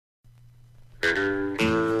From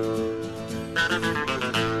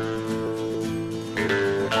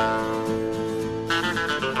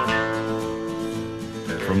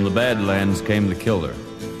the Badlands came the killer.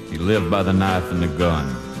 He lived by the knife and the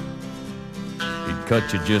gun. He'd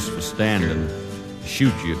cut you just for standing,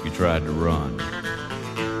 shoot you if you tried to run.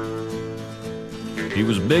 He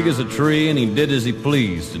was big as a tree and he did as he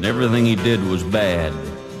pleased, and everything he did was bad.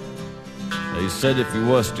 They said if you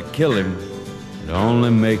was to kill him, it'd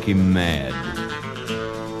only make him mad.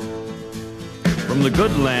 From the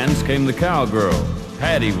good lands came the cowgirl.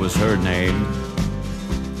 Patti was her name.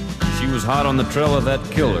 She was hot on the trail of that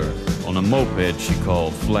killer, on a moped she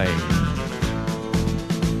called Flame.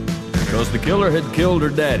 'Cause the killer had killed her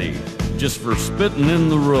daddy just for spitting in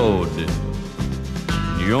the road.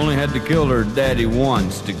 You only had to kill her daddy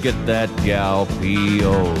once to get that gal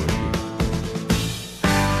PO'd.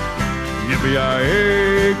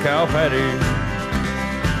 Yippee-yi-yay, cow Patti.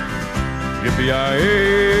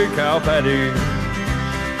 Yippee-yi-yay, cow Patti.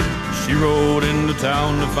 She rode into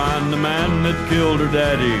town to find the man that killed her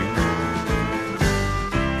daddy.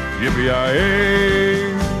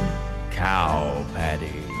 Yippee-yi-yay, cow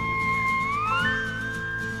Patti.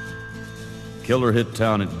 Killer hit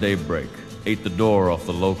town at daybreak, ate the door off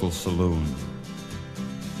the local saloon.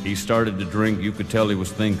 He started to drink, you could tell he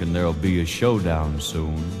was thinking there'll be a showdown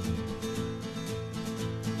soon.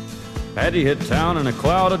 Patti hit town in a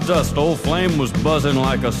cloud of dust, old Flame was buzzing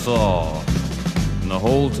like a saw. And the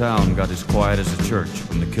whole town got as quiet as a church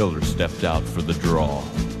when the killer stepped out for the draw.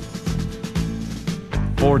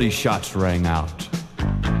 40 shots rang out.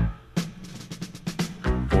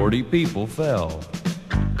 40 people fell.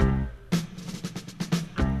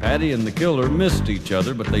 Patti and the killer missed each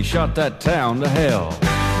other, but they shot that town to hell.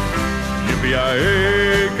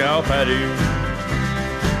 Yippee-yi-yay, cow Patti.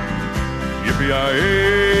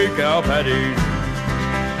 Yippee-yi-yay, cow Patti.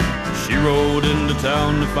 She rode into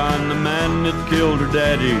town to find the man that killed her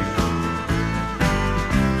daddy.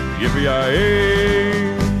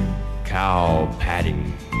 Yippee-yi-yay, cow Patti.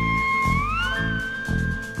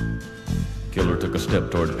 Killer took a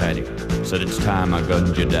step toward Patti, said, "It's time I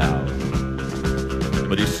gunned you down."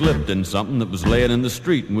 But he slipped in something that was laying in the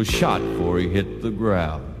street and was shot before he hit the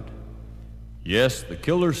ground. Yes, the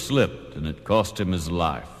killer slipped, and it cost him his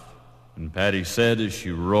life. And Patti said as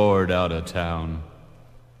she roared out of town,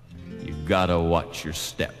 "You gotta watch your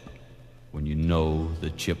step when you know the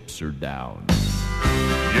chips are down."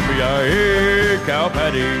 Yippee-yi-yay, cow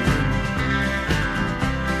Patti.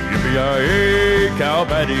 Yippee-yi-yay, cow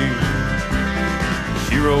Patti.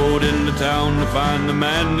 She rode into town to find the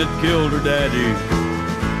man that killed her daddy.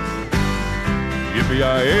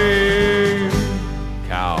 Yippee-yi-yay,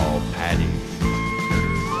 cow